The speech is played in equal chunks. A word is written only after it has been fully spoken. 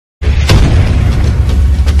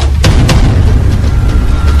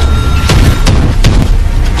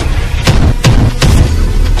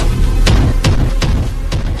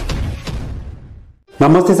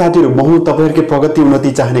नमस्ते साथीहरु, म हुँ तपाईहरुको प्रगति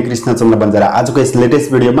उन्नति चाहने कृष्ण चन्द्र बन्जारा। आजको यस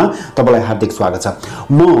लेटेस्ट भिडियोमा तपाईलाई हार्दिक स्वागत छ।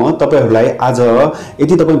 म तपाईहरुलाई आज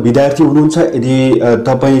यदि तपाई विद्यार्थी हुनुहुन्छ, यदि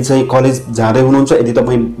तपाई चाहिँ कलेज जाँदै हुनुहुन्छ, यदि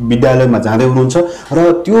तपाई विद्यालयमा जाँदै हुनुहुन्छ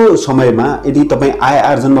र त्यो समयमा यदि तपाई आय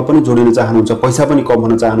आर्जनमा पनि जोडिन चाहनुहुन्छ, पैसा पनि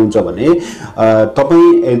कमाउन चाहनुहुन्छ भने तपाई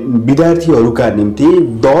विद्यार्थीहरुका निम्ति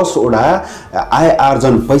 10 वटा आय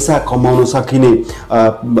आर्जन पैसा कमाउन सकिने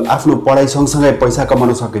आफ्नो पढाइ सँगसँगै पैसा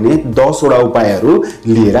कमाउन सकिने 10 वटा उपायहरु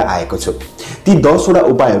लिएर आएको छु। ती 10 वटा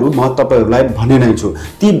उपायहरु म तपाईहरुलाई भन्ने नै छु।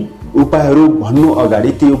 ती उपायहरु भन्नु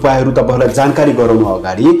अगाडि, ती उपायहरु तपाईहरुलाई जानकारी गराउनु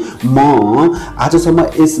अगाडि म आजसम्म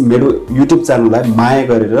यस मेरो YouTube च्यानललाई माया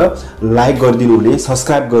गरेर लाइक गरिदिनु हुने,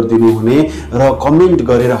 सब्स्क्राइब गरिदिनु हुने र कमेन्ट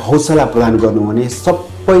गरेर हौसला प्रदान गर्नु हुने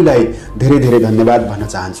सबैलाई धेरै धेरै धन्यवाद भन्न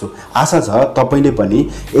चाहन्छु। आशा छ तपाईले पनि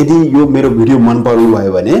यदि यो मेरो भिडियो मन पराउनु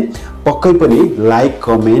भयो भने पक्कै पनि लाइक,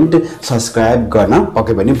 कमेन्ट, सब्स्क्राइब गर्न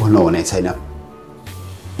पक्कै पनि भुल्नु हुने छैन।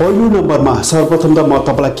 पहिलो नम्बरमा सर्वप्रथम त म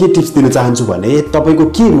तपाईलाई के टिप्स दिन चाहन्छु भने तपाईको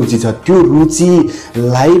के रुचि छ, त्यो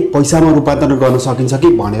रुचिलाई पैसामा रूपान्तरण गर्न सकिन्छ कि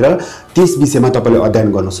भनेर त्यस विषयमा तपाईले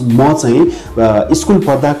अध्ययन गर्नुस्। म चाहिँ स्कुल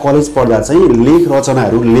पढ्दा, कलेज पढ्दा चाहिँ लेख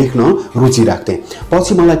रचनाहरू लेख्न रुचि राख्थे।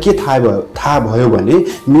 पछि मलाई के थाहा भयो भने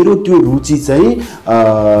मेरो त्यो रुचि चाहिँ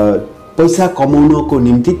पैसा कमाउनको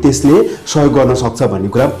निम्ति त्यसले सहयोग गर्न सक्छ भन्ने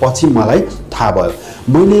कुरा पछि मलाई थाहा भयो।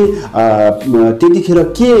 मैले त्यतिखेर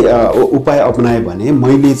के उपाय अपनाए भने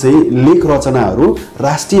मैले चाहिँ लेख रचनाहरू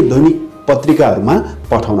राष्ट्रिय दैनिक पत्रिकाहरूमा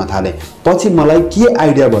पठाउन थाले। पछि मलाई के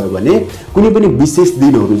आइडिया भयो भने कुनै पनि विशेष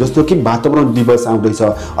दिनहरू जस्तो कि वातावरण दिवस आउँदैछ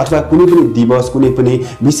अथवा कुनै पनि दिवस, कुनै पनि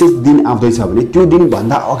विशेष दिन आउँदैछ भने त्यो दिन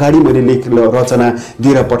भन्दा अगाडि मैले लेख रचना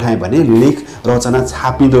दिएर पठाएँ भने लेख रचना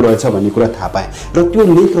छापिँदो रहेछ भन्ने कुरा थाहा पाएँ र त्यो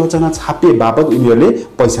लेख रचना छापिए बापत उनीहरूले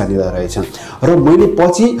पैसा दिँदा रहेछन्। र मैले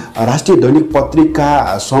पछि राष्ट्रिय दैनिक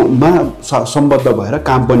पत्रिकामा सम्बद्ध भएर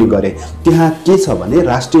काम पनि गरेँ। त्यहाँ के छ भने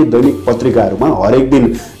राष्ट्रिय दैनिक पत्रिकाहरूमा हरेक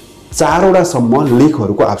दिन 4 वटासम्म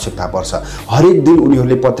लेखहरूको आवश्यकता पर्छ। हरेक दिन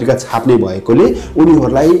उनीहरूले पत्रिका छाप्ने भएकोले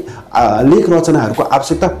उनीहरूलाई लेख रचनाहरूको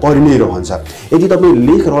आवश्यकता परि नै रहन्छ। यदि तपाईँ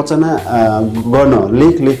लेख रचना गर्न,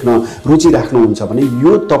 लेख लेख्न रुचि राख्नुहुन्छ भने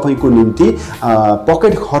यो तपाईको निम्ति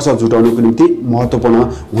पकेट खर्च जुटाउनको निम्ति महत्त्वपूर्ण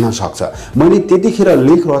हुन सक्छ। मैले त्यतिखेर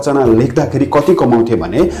लेख रचना लेख्दाखेरि कति कमाउँथे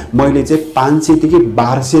भने मैले चाहिँ 500 देखि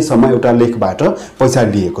 1200 सम्म एउटा लेखबाट पैसा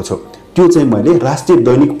लिएको छु। त्यो चाहिँ मैले राष्ट्रिय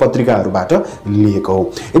दैनिक पत्रिकाहरूबाट लिएको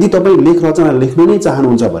हो। यदि तपाईँ लेख रचना लेख्न नै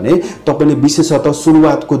चाहनुहुन्छ भने तपाईले विशेषतः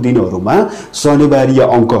सुरुवातको दिनहरूमा शनिबारीय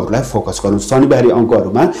अङ्कहरूलाई फोकस गर्नुहोस्। शनिबारी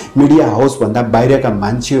अङ्कहरूमा मिडिया हाउस भन्दा बाहिरका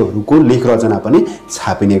मान्छेहरूको लेख रचना पनि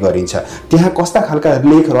छापिने गरिन्छ। त्यहाँ कस्ता खालका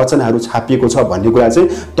लेख रचनाहरू छापिएको छ भन्ने कुरा चाहिँ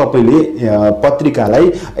तपाईले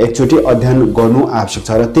पत्रिकालाई एकचोटि अध्ययन गर्नु आवश्यक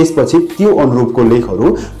छ र त्यसपछि त्यो अनुरूपको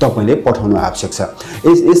लेखहरू तपाईले पठाउनु आवश्यक छ।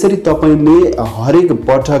 यसरी तपाईले हरेक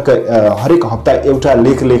पटक हरेक हप्ता एउटा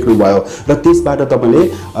लेख लेख्नुभयो र त्यसबाट तपाईले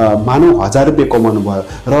मानव 1000 रुपैयाँ कमाउनु भयो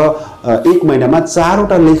र एक महिनामा 4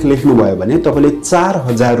 वटा लेख लेख्नुभयो भने तपाईले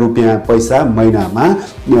 4000 रुपैयाँ पैसा महिनामा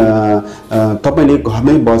तपाईले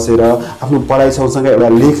घरमै बसेर आफ्नो पढाइ सँगसँगै एउटा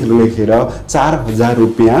लेख लेखेर 4000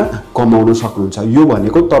 रुपैयाँ कमाउन सक्नुहुन्छ। यो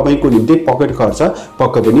भनेको तपाईको निम्ति पकेट खर्च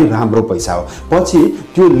पक्कै पनि राम्रो पैसा हो। पछि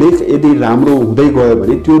त्यो लेख यदि राम्रो हुँदै गयो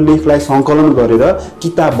भने त्यो लेखलाई सङ्कलन गरेर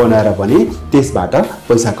किताब बनाएर पनि त्यसबाट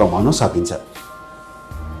पैसा कमाउन सकिन्छ।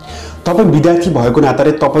 तपाई विद्यार्थी भएको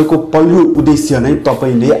नाताले तपाईको पहिलो उद्देश्य नै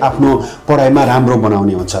तपाईले आफ्नो पढाइमा राम्रो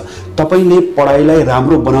बनाउने हुन्छ। तपाईले पढाइलाई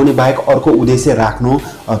राम्रो बनाउने बाहेक अर्को उद्देश्य राख्नु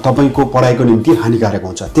तपाईको पढाइको निम्ति हानिकारक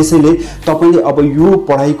हुन्छ। त्यसैले तपाईले अब यो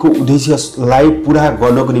पढाइको उद्देश्यलाई पूरा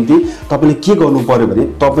गर्नको निम्ति तपाईले के गर्नु पर्यो भने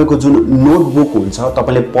तपाईको जुन नोटबुक हुन्छ,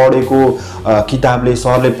 तपाईले पढेको किताबले,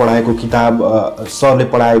 सरले पढाएको किताब, सरले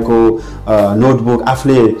पढाएको नोटबुक,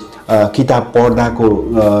 आफूले किताब पढ्दाको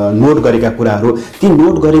नोट गरेका कुराहरू, ती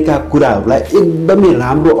नोट गरेका कुराहरूलाई एकदमै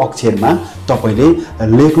राम्रो अक्षरमा तपाईले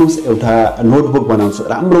लेख्नुस्। एउटा नोटबुक बनाउनुस्,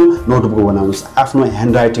 राम्रो नोटबुक बनाउनुस्, आफ्नो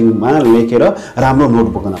ह्यान्ड राइटिङमा लेखेर राम्रो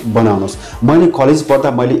नोटबुक बनाउनुस्। मैले कलेज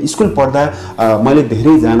पढ्दा, मैले स्कुल पढ्दा मैले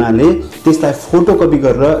धेरैजनाले त्यसलाई फोटोकपी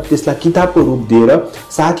गरेर त्यसलाई किताबको रूप दिएर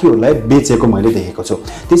साथीहरूलाई बेचेको मैले देखेको छु।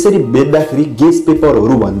 त्यसरी बेच्दाखेरि गेस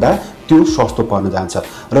पेपरहरू भन्दा त्यो सस्तो पर्न जान्छ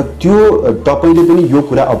र त्यो तपाईले पनि यो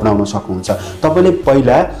कुरा अपनाउन सक्नुहुन्छ। तपाईले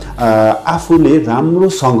पहिला आफूले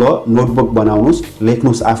राम्रोसँग नोटबुक बनाउनुस्,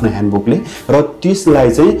 लेख्नुस् आफ्नो ह्यान्डबुकले र त्यसलाई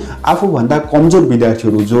चाहिँ आफूभन्दा कमजोर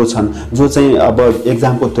विद्यार्थीहरू जो छन्, जो चाहिँ अब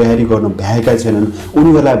एक्जामको तयारी गर्न भ्याएका छैनन्,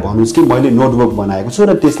 उनीहरूलाई भन्नुस् कि मैले नोटबुक बनाएको छु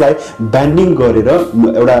र त्यसलाई ब्यान्डिङ गरेर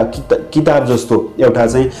एउटा किताब जस्तो एउटा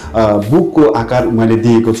चाहिँ बुकको आकार मैले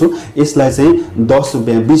दिएको छु। यसलाई चाहिँ 10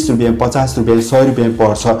 रुपैयाँ, 20 रुपैयाँ, 50 रुपैयाँ, 100 रुपैयाँ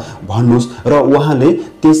पर्छ भन्नुस् र उहाँले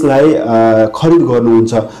त्यसलाई खरिद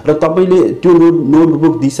गर्नुहुन्छ र तपाईले त्यो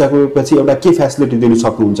नोटबुक दिइसकेपछि एउटा के फ्यासिलिटी दिन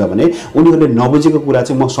सक्नुहुन्छ भने उनीहरूले नबुझेको कुरा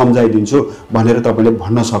चाहिँ म सम्झाइदिन्छु भनेर तपाईले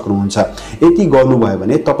भन्न सक्नुहुन्छ। यति गर्नुभयो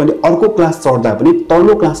भने तपाईले अर्को क्लास चढ्दा पनि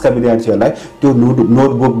तल्लो क्लासका विद्यार्थीहरूलाई त्यो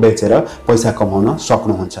नोटबुक बेचेर पैसा कमाउन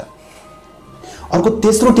सक्नुहुन्छ। अर्को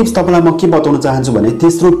तेस्रो टिप्स तपाईलाई म के बताउन चाहन्छु भने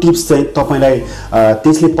तेस्रो टिप्स चाहिँ तपाईलाई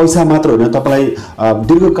त्यसले पैसा मात्र होइन तपाईलाई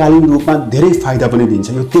दीर्घकालीन रूपमा धेरै फाइदा पनि दिन्छ।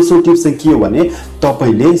 यो तेस्रो टिप्स चाहिँ के हो भने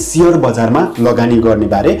तपाईले शेयर बजारमा लगानी गर्ने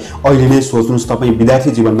बारे अहिले नै सोच्नुस्। तपाई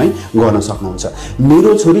विद्यार्थी जीवनमै गर्न सक्नुहुन्छ।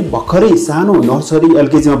 मेरो छोरी भर्खरै सानो नर्सरी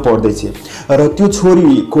एलकेजी मा पढ्दै छ र त्यो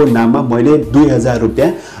छोरीको नाममा मैले 2000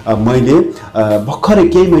 रुपैयाँ मैले भर्खरै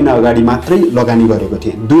केही महिना अगाडि मात्रै लगानी गरेको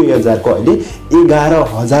थिएँ। 2000 को अहिले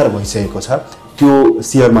 11000 भइसकेको छ त्यो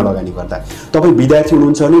शेयरमा लगानी गर्दा। तपाई विद्यार्थी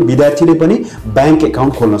हुनुहुन्छ भने विद्यार्थीले पनि बैंक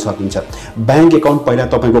एकाउन्ट खोल्न सकिन्छ। बैंक एकाउन्ट पहिला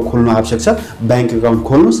तपाईको खोल्न आवश्यक छ। बैंक एकाउन्ट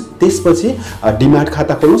खोल्नुस्, त्यसपछि डिम्याट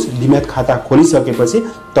खाता खोल्नुस्। डिम्याट खाता खोलिसकेपछि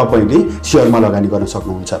तपाईले शेयरमा लगानी गर्न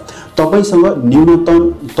सक्नुहुन्छ। तपाईसँग न्यूनतम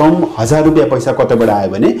 1000 रुपैयाँ पैसा कतैबाट आयो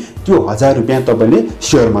भने त्यो 1000 रुपैयाँ तपाईले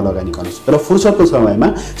शेयरमा लगानी गर्नुस् र फुर्सदको समयमा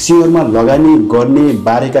शेयरमा लगानी गर्ने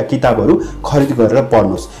बारेका किताबहरू खरिद गरेर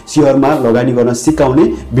पढ्नुस्। शेयरमा लगानी गर्न सिकाउने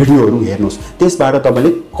भिडियोहरू हेर्नुस्। त्यसबाट तपाईले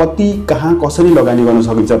कति कहाँ कसरी लगानी गर्न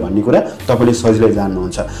सकिन्छ भन्ने कुरा तपाईले सजिलै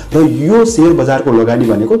जान्नुहुन्छ। र यो शेयर बजारको लगानी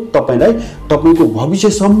भनेको तपाईलाई तपाईको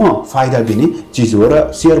भविष्यसम्म फाइदा दिने चीज हो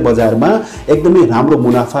र शेयर बजारमा एकदमै राम्रो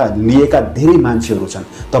मुनाफा लिएका धेरै मान्छेहरू छन्।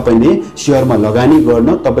 तपाईले शेयरमा लगानी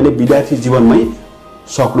गर्न तपाईले विद्यार्थी जीवनमै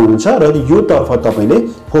सक्नुहुन्छ र यो तर्फ तपाईले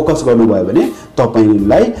फोकस गर्नुभयो भने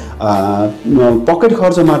तपाईलाई पकेट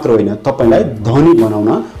खर्च मात्र होइन तपाईलाई धनी बनाउन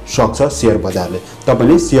सक्छ शेयर बजारले।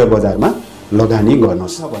 तपाईले शेयर बजारमा लगानी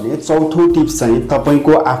गर्नुस् भने चौथो टिप्स चाहिँ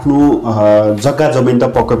तपाईको आफ्नो जग्गा जमिन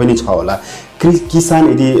त पक्कै पनि छ होला। किसान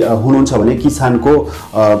यदि हुनुहुन्छ भने किसानको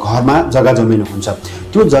घरमा जग्गा जमिन हुन्छ।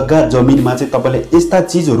 त्यो जग्गा जमिनमा चाहिँ तपाईले यस्ता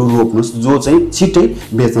चीजहरू रोप्नुस् जो चाहिँ छिटै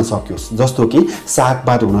बेच्न सकियोस्। जस्तो कि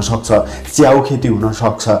सागपात हुन सक्छ, च्याउ खेती हुन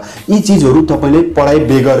सक्छ। यी चीजहरू तपाईले पढाइ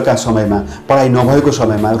बेगरका समयमा पढाइ नभएको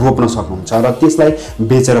समयमा रोप्न सक्नुहुन्छ र त्यसलाई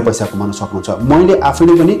बेचेर पैसा कमाउन सक्नुहुन्छ। मैले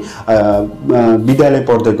आफैले पनि विद्यालय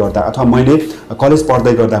पढ्दै गर्दा अथवा मैले कलेज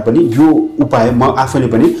पढ्दै गर्दा पनि यो उपाय म आफैले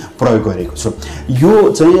पनि प्रयोग गरेको छु। यो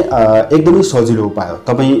चाहिँ एकदमै सजिलो उपाय हो।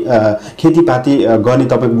 तपाई खेतीपाती गर्ने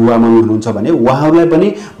तपाईको बुवा मम्मी हुनुहुन्छ भने उहाँहरूलाई पनि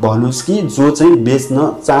भन्नुस् कि जो चाहिँ बेच्न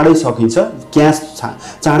चाँडै सकिन्छ, क्यास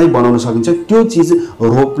चाँडै बनाउन सकिन्छ त्यो चीज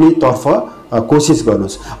रोप्ने तर्फ कोशिश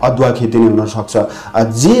गर्नुस्। अदुवा खेती नै हुन सक्छ।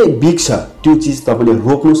 जे बिग्छ त्यो चीज तपाईले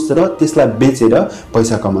रोप्नुस् र त्यसलाई बेचेर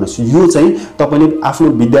पैसा कमाउनुस्। यो चाहिँ तपाईले आफ्नो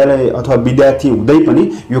विद्यालय अथवा विद्यार्थी हुँदै पनि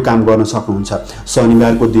यो काम गर्न सक्नुहुन्छ।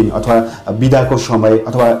 शनिबारको दिन अथवा बिदाको समय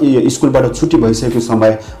अथवा स्कुलबाट छुट्टी भइसकेको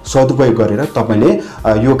समय सदुपयोग गरेर तपाईले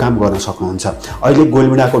यो काम गर्न सक्नुहुन्छ। अहिले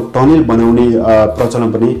गोलबिडाको टनल बनाउने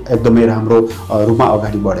प्रचलन पनि एकदमै राम्रो रूपमा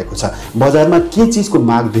अगाडि बढेको छ। बजारमा के चीजको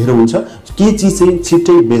माग धेरै हुन्छ, के चीज चाहिँ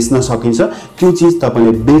छिट्टै बेच्न सकिन्छ त्यो चीज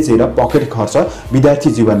तपाईले बेचेर पकेट खर्च विद्यार्थी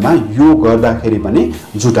जीवनमा यो गर्दाखेरि पनि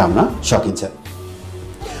जुटाउन सकिन्छ।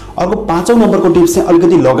 अर्को 5औं नम्बरको टिप्स चाहिँ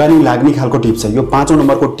अलिकति लगानी लाग्ने खालको टिप्स छ। यो 5औं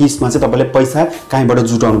नम्बरको टिप्समा चाहिँ तपाईले पैसा कहाँबाट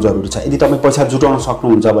जुटाउनु जरुरी छ। यदि तपाई पैसा जुटाउन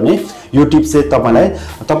सक्नुहुन्छ भने यो टिप्स चाहिँ तपाईलाई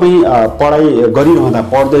तपाई पढाइ गरिरहँदा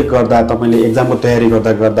पढ्दै गर्दा तपाईले एक्जामको तयारी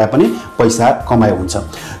गर्दा गर्दा पनि पैसा कमाइ हुन्छ।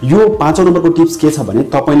 यो 5औं नम्बरको टिप्स के छ भने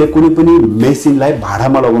तपाईले कुनै पनि मेसिनलाई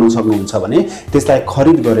भाडामा लगाउन सक्नुहुन्छ भने त्यसलाई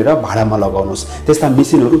खरिद गरेर भाडामा लगाउनुस्। त्यस्ता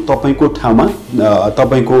मेसिनहरू तपाईको ठाउँमा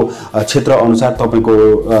तपाईको क्षेत्र अनुसार तपाईको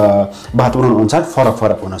वातावरण अनुसार फरक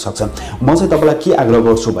फरक हुन सक्छ। म चाहिँ तपाईलाई के आग्रह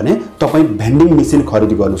गर्छु भने तपाई भेन्डिङ मेसिन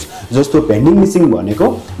खरिद गर्नुस्। जस्तो भेन्डिङ मेसिन भनेको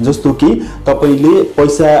जस्तो कि तपाईले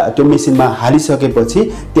पैसा त्यो मेसिनमा हालिसकेपछि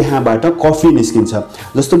त्यहाँबाट कफी निस्किन्छ।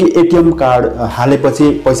 जस्तो कि एटीएम कार्ड हालेपछि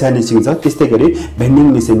पैसा निस्किन्छ त्यस्तै गरी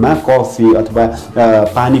भेन्डिङ मेसिनमा कफी अथवा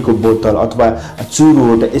पानीको बोतल अथवा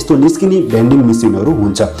चुरोट यस्तो निस्किने भेन्डिङ मेसिनहरू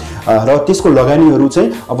हुन्छ र त्यसको लगानीहरू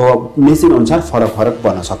चाहिँ अब मेसिन अनुसार फरक फरक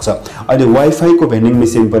बन्न सक्छ। अहिले वाइफाई को भेन्डिङ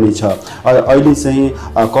मेसिन पनि छ। अहिले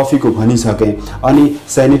चाहिँ कफी को भनिसके अनि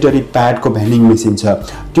स्यानिटरी प्याड को भेन्डिङ मेसिन छ।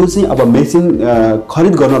 त्यो चाहिँ अब मेसिन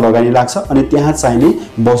खरिद गर्न लगानी लाग्छ अनि त्यहाँ चाहिने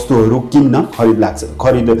वस्तुहरू किन्न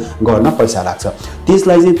खरिद गर्न पैसा लाग्छ।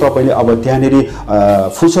 त्यसलाई चाहिँ तपाईले अब त्यहाँनेरि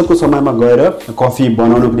फुर्सदको समयमा गएर कफी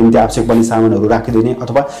बनाउनको निम्ति आवश्यक पर्ने सामानहरू राखिदिने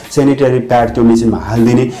अथवा स्यानिटरी प्याड त्यो मेसिनमा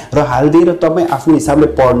हाल्दिने र हाल्दिएर तपाई आफ्नो हिसाबले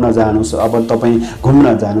पढ्न जानुस्। अब तपाई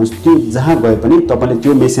घुम्न जानुस्। त्यो जहाँ गए पनि तपाईले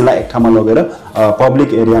त्यो मेसिनलाई एक ठाउँमा लगेर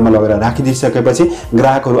पब्लिक एरियामा लगेर राखिदिसकेपछि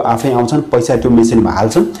ग्राहकहरू आफै आउँछन्, पैसा त्यो मेसिनमा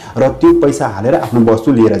हाल्छन् र त्यो पैसा हालेर आफ्नो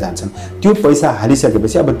वस्तु लिएर जान्छन्। त्यो पैसा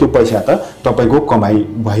हालिसकेपछि अब त्यो पैसा त तपाईको कमाई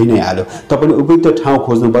भइ नै हाल्यो। तपाईले उपयुक्त ठाउँ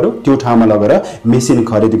खोज्नु पर्यो, त्यो ठाउँमा लगेर मेसिन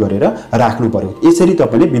खरिद गरेर राख्नु पर्यो। यसरी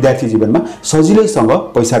तपाईले विद्यार्थी जीवनमा सजिलैसँग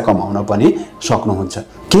पैसा कमाउन पनि सक्नुहुन्छ।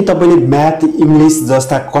 के तपाईले म्याथ, इंग्लिश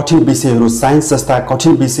जस्ता कठिन विषयहरू, साइन्स जस्ता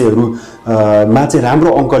कठिन विषयहरू मा चाहिँ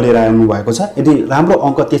राम्रो अंक लिएर आउनु भएको छ? यदि राम्रो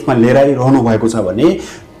अंक त्यसमा लिएर आइरहनु भएको छ भने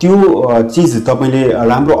त्यो चीज तपाईले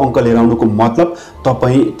राम्रो अंक लिएर आउनुको मतलब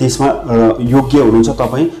तपाई त्यसमा योग्य हुनुहुन्छ,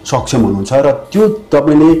 तपाई सक्षम हुनुहुन्छ र त्यो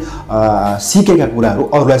तपाईले सिकेका कुराहरू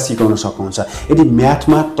अरूलाई सिकाउन सक्नुहुन्छ। यदि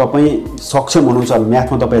म्याथमा तपाई सक्षम हुनुहुन्छ,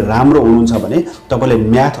 म्याथमा तपाई राम्रो हुनुहुन्छ भने तपाईले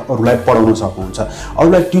म्याथ अरूलाई पढाउन सक्नुहुन्छ।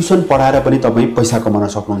 अरूलाई ट्युसन पढाएर पनि तपाई पैसा कमाउन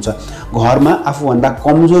सक्नुहुन्छ। घरमा आफूभन्दा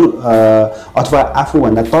कमजोर अथवा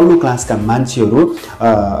आफूभन्दा तल्लो क्लासका मान्छेहरू,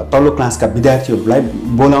 तल्लो क्लासका विद्यार्थीहरूलाई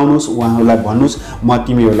बोलाउनुस्, उहाँहरूलाई भन्नुस् म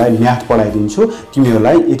तिमीहरूलाई म्याथ पढाइदिन्छु,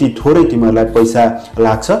 तिमीहरूलाई यति थोरै तिमीहरूलाई पैसा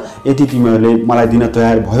लाग्छ, यदि तिमीहरूले मलाई दिन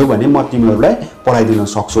तयार भयो भने म तिमीहरूलाई पढाइदिन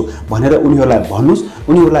सक्छु भनेर उनीहरूलाई भन्नुस्।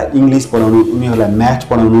 उनीहरूलाई इंग्लिश पढाउनु, उनीहरूलाई म्याथ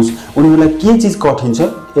पढाउनुस्। उनीहरूलाई के चीज कठिन छ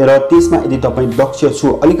र त्यसमा यदि तपाई दक्ष छु,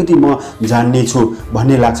 अलिकति म जान्ने छु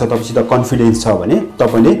भन्ने लाग्छ, तपाईसित कन्फिडेन्स छ भने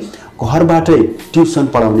तपाईले घरबाटै ट्युसन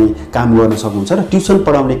पढाउने काम गर्न सक्नुहुन्छ। र ट्युसन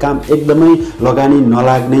पढाउने काम एकदमै लगानी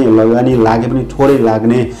नलाग्ने, लगानी लागे पनि थोरै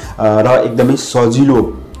लाग्ने र एकदमै सजिलो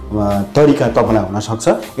तरिका तपाईलाई हुन सक्छ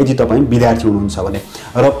यदि तपाई विद्यार्थी हुनुहुन्छ भने।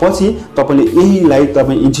 र पछि तपाईले यहीलाई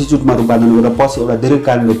तपाई इन्स्टिट्युटमा रूपान्तरण गरेर पछि एउटा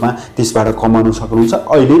दीर्घकालीन रूपमा त्यसबाट कमाउन सक्नुहुन्छ।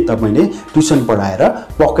 अहिले तपाईले ट्युसन पढाएर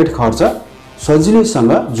पकेट खर्च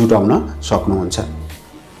सजिलैसँग जुटाउन सक्नुहुन्छ।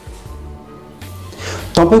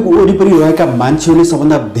 तपाईको वरिपरि रहेका मान्छेहरूले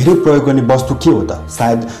सबभन्दा धेरै प्रयोग गर्ने वस्तु के हो त?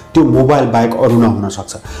 सायद त्यो मोबाइल बाहेक अरू नहुन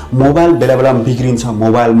सक्छ। मोबाइल बेला बेलामा बिग्रिन्छ,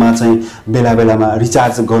 मोबाइलमा चाहिँ बेला बेलामा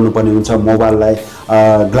रिचार्ज गर्नुपर्ने हुन्छ, मोबाइललाई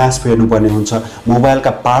ग्लास फेर्नुपर्ने हुन्छ,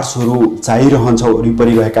 मोबाइलका पार्ट्सहरू चाहिरहन्छ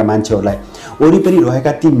वरिपरि रहेका मान्छेहरूलाई। वरिपरि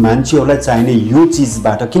रहेका ती मान्छेहरूलाई चाहिने यो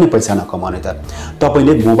चीजबाट किन पैसा नकमाउने त?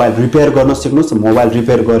 तपाईले मोबाइल रिपेयर गर्न सिक्नुस्, मोबाइल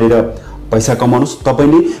रिपेयर गरेर पैसा कमाउनुस्।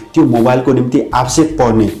 तपाईले त्यो मोबाइलको निम्ति आवश्यक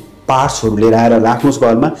पर्ने पार्ट्सहरू लिएर आएर राख्नुस्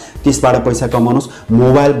घरमा, त्यसबाट पैसा कमाउनुस्।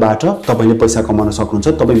 मोबाइलबाट तपाईले पैसा कमाउन सक्नुहुन्छ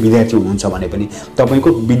तपाई विद्यार्थी हुनुहुन्छ भने पनि। तपाईको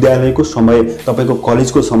विद्यालयको समय, तपाईको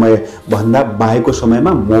कलेजको समय भन्दा बाहेकको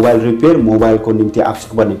समयमा मोबाइल रिपेयर, मोबाइलको निम्ति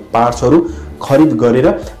आवश्यक पर्ने पार्ट्सहरू खरिद गरेर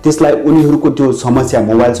त्यसलाई उनीहरूको त्यो समस्या,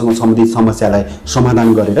 मोबाइलसँग सम्बन्धित समस्यालाई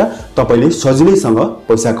समाधान गरेर तपाईले सजिलैसँग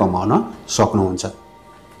पैसा कमाउन सक्नुहुन्छ।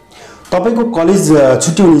 तपाईको कलेज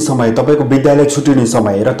छुट्टी हुने समय, तपाईको विद्यालय छुट्टी हुने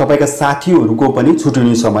समय र तपाईका साथीहरूको पनि छुट्टी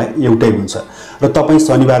हुने समय एउटै हुन्छ र तपाई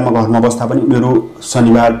शनिबारमा घरमा बस्दा पनि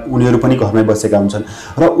उनीहरू पनि घरमै बसेका हुन्छन्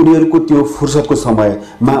र उनीहरूको त्यो फुर्सदको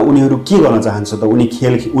समयमा उनीहरू के गर्न चाहन्छ त?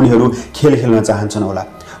 उनीहरू खेल खेल्न चाहन्छन् होला।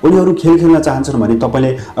 उनीहरू खेल खेल्न चाहन्छन् भने तपाईले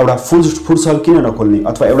एउटा फुर्सल किन नखोल्ने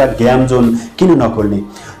अथवा एउटा गेम जोन किन नखोल्ने?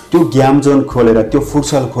 त्यो गेम जोन खोलेर, त्यो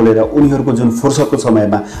फुर्सल खोलेर उनीहरूको जुन फुर्सदको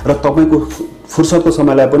समयमा र तपाईको फुर्सदको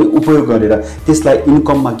समयलाई पनि उपयोग गरेर त्यसलाई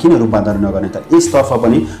इन्कममा किन रूपान्तरण नगर्ने त? यसतर्फ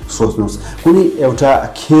पनि सोच्नुस्। कुनै एउटा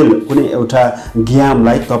खेल, कुनै एउटा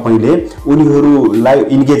गेमलाई तपाईले उनीहरूलाई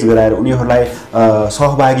इन्गेज गराएर, उनीहरूलाई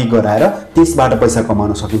सहभागी गराएर त्यसबाट पैसा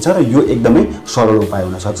कमाउन सकिन्छ र यो एकदमै सरल उपाय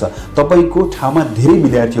हुन सक्छ। तपाईको ठाउँमा धेरै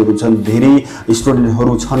विद्यार्थीहरू छन्, धेरै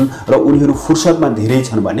स्टुडेन्टहरू छन् र उनीहरू फुर्सदमा धेरै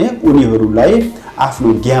छन् भने उनीहरूलाई आफ्नो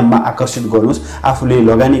गेममा आकर्षित गर्नुस्। आफूले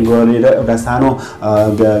लगानी गरेर एउटा सानो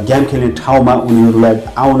गेम खेल्ने ठाउँमा उनीहरूलाई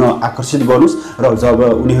आउन आकर्षित गर्नुस् र जब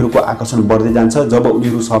उनीहरूको आकर्षण बढ्दै जान्छ, जब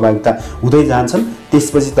उनीहरू सहभागिता हुँदै जान्छन्,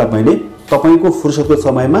 त्यसपछि तपाईले तपाईको फुर्सदको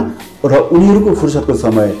समयमा र उनीहरूको फुर्सदको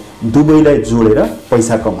समय दुवैलाई जोडेर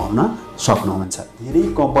पैसा कमाउन सक्नुहुन्छ। धेरै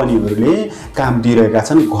कम्पनीहरूले काम दिइरहेका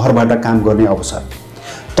छन् घरबाट काम गर्ने अवसर।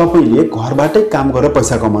 तपाईले घरबाटै काम गरेर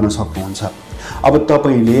पैसा कमाउन सक्नुहुन्छ। अब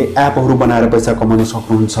तपाईले एपहरू बनाएर पैसा कमाउन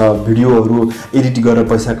सक्नुहुन्छ, भिडियोहरू एडिट गरेर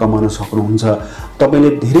पैसा कमाउन सक्नुहुन्छ, तपाईले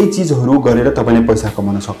धेरै चीजहरू गरेर तपाईले पैसा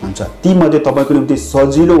कमाउन सक्नुहुन्छ। ती मध्ये तपाईको निम्ति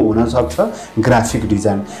सजिलो हुन सक्छ ग्राफिक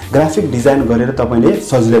डिजाइन। ग्राफिक डिजाइन गरेर तपाईले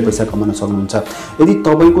सजिलै पैसा कमाउन सक्नुहुन्छ। यदि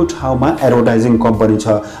तपाईको ठाउँमा एडभर्टाइजिङ कम्पनी छ,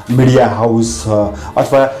 मिडिया हाउस छ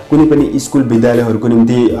अथवा कुनै पनि स्कुल विद्यालयहरूको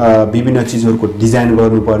निम्ति विभिन्न चीजहरूको डिजाइन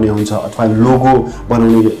गर्नुपर्ने हुन्छ अथवा लोगो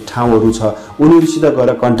बनाउने ठाउँहरू छ, उनीहरुसित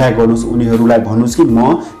गएर कन्ट्याक्ट गर्नुस्। उनीहरुलाई भन्नुस् कि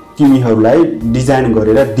म तिमीहरुलाई डिजाइन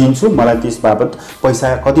गरेर दिन्छु, मलाई त्यस बाबत पैसा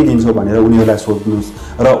कति दिन्छौ भनेर उनीहरुलाई सोध्नुस्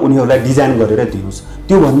र उनीहरुलाई डिजाइन गरेर दिनुस्।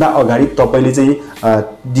 त्यो भन्दा अगाडि तपाईले चाहिँ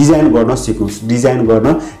डिजाइन गर्न सिक्नुस्। डिजाइन गर्न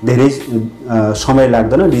धेरै समय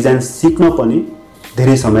लाग्दैन, डिजाइन सिक्न पनि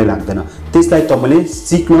धेरै समय लाग्दैन। त्यसलाई तपाईले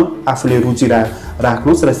सिक्न आफूले रुचि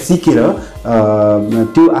राख्नुस् र सिकेर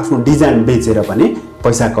त्यो आफ्नो डिजाइन बेचेर पनि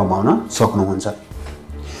पैसा कमाउन सक्नुहुन्छ।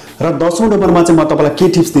 र 10औं नम्बरमा चाहिँ म तपाईलाई के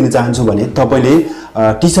टिप्स दिन चाहन्छु भने तपाईले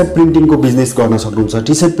टी-शर्ट प्रिन्टिङको बिजनेस गर्न सक्नुहुन्छ।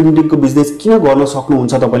 टी-शर्ट प्रिन्टिङको बिजनेस किन गर्न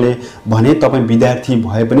सक्नुहुन्छ तपाईले भने तपाई विद्यार्थी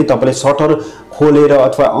भए पनि तपाईले सटर खोलेर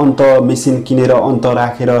अथवा अन्त मेसिन किनेर अन्त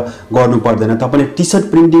राखेर गर्नु पर्दैन। तपाईले टी-शर्ट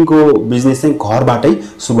प्रिन्टिङको बिजनेस चाहिँ घरबाटै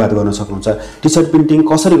सुरुवात गर्न सक्नुहुन्छ। टी-शर्ट प्रिन्टिङ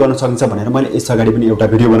कसरी गर्न सकिन्छ भनेर मैले यसअगाडि पनि एउटा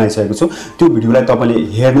भिडियो बनाइसकेको छु। त्यो भिडियोलाई तपाईले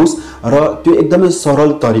हेर्नुस् र त्यो एकदमै सरल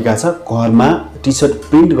तरिका छ। घरमा टी-शर्ट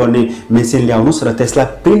प्रिन्ट गर्ने मेसिन ल्याउनुस् र त्यसलाई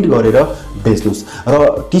प्रिन्ट गरेर बेच्नुस् र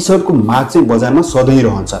टी-शर्टको माग चाहिँ बजारमा सधैँ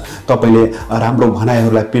रहन्छ। तपाईले राम्रो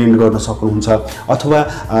भनाइहरूलाई प्रिन्ट गर्न सक्नुहुन्छ अथवा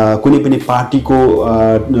कुनै पनि पार्टीको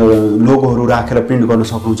लोगोहरू राखेर प्रिन्ट गर्न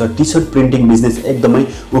सक्नुहुन्छ। टी-शर्ट प्रिन्टिङ बिजनेस एकदमै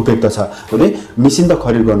उपयुक्त छ। भने मेसिन त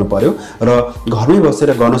खरिद गर्नु पर्यो र घरमै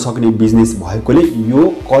बसेर गर्न सक्ने बिजनेस भएकोले यो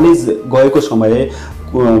कलेज गएको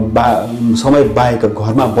समय बाहेक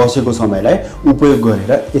घरमा बसेको समयलाई उपयोग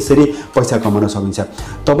गरेर यसरी पैसा कमाउन सकिन्छ।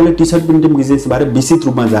 तपाईले टी-शर्ट प्रिन्टिङ बिजनेस बारे विस्तृत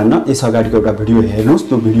रूपमा जान्न यसअगाडिको एउटा भिडियो हेर्नुस्।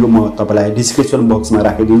 त्यो भिडियो म तपाईलाई डिस्क्रिप्सन बक्समा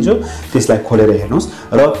राखिदिन्छु, त्यसलाई खोलेर हेर्नुस्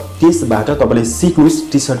र त्यसबाट तपाईले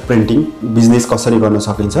सिक्नुस् टी-शर्ट प्रिन्टिङ बिजनेस कसरी गर्न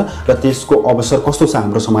सकिन्छ र त्यसको अवसर कस्तो छ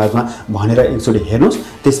हाम्रो समाजमा भनेर एकचोटि हेर्नुस्।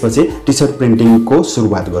 त्यसपछि टी-शर्ट प्रिन्टिङको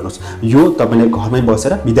सुरुवात गर्नुस्। यो तपाईले घरमै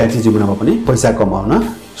बसेर विद्यार्थी जीवनमा पनि पैसा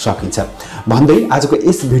कमाउन सकिन्छ भन्दै आजको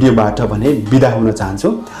यस भिडियोबाट भने बिदा हुन चाहन्छु।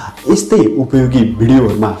 यस्तै उपयोगी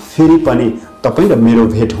भिडियोहरुमा फेरि पनि तपाई र मेरो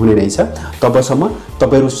भेट हुने नै छ। तबसम्म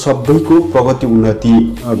तपाईहरु सबैको प्रगति उन्नति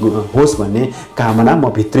होस् भन्ने कामना म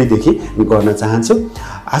भित्रैदेखि गर्न चाहन्छु।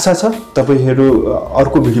 आशा छ तपाईहरु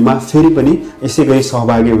अर्को भिडियोमा फेरि पनि यसैगरी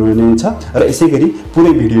सहभागी हुनुहुनेछ र यसैगरी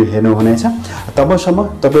पुरै भिडियो हेर्नुहुनेछ।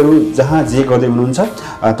 तबसम्म तपाईहरु जहाँ जे गर्दै हुनुहुन्छ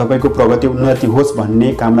तपाईको प्रगति उन्नति होस्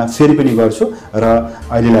भन्ने कामना फेरि पनि गर्छु र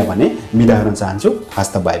अहिलेलाई भने बिदा हुन चाहन्छु।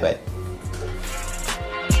 हस्त बाइ बाइ।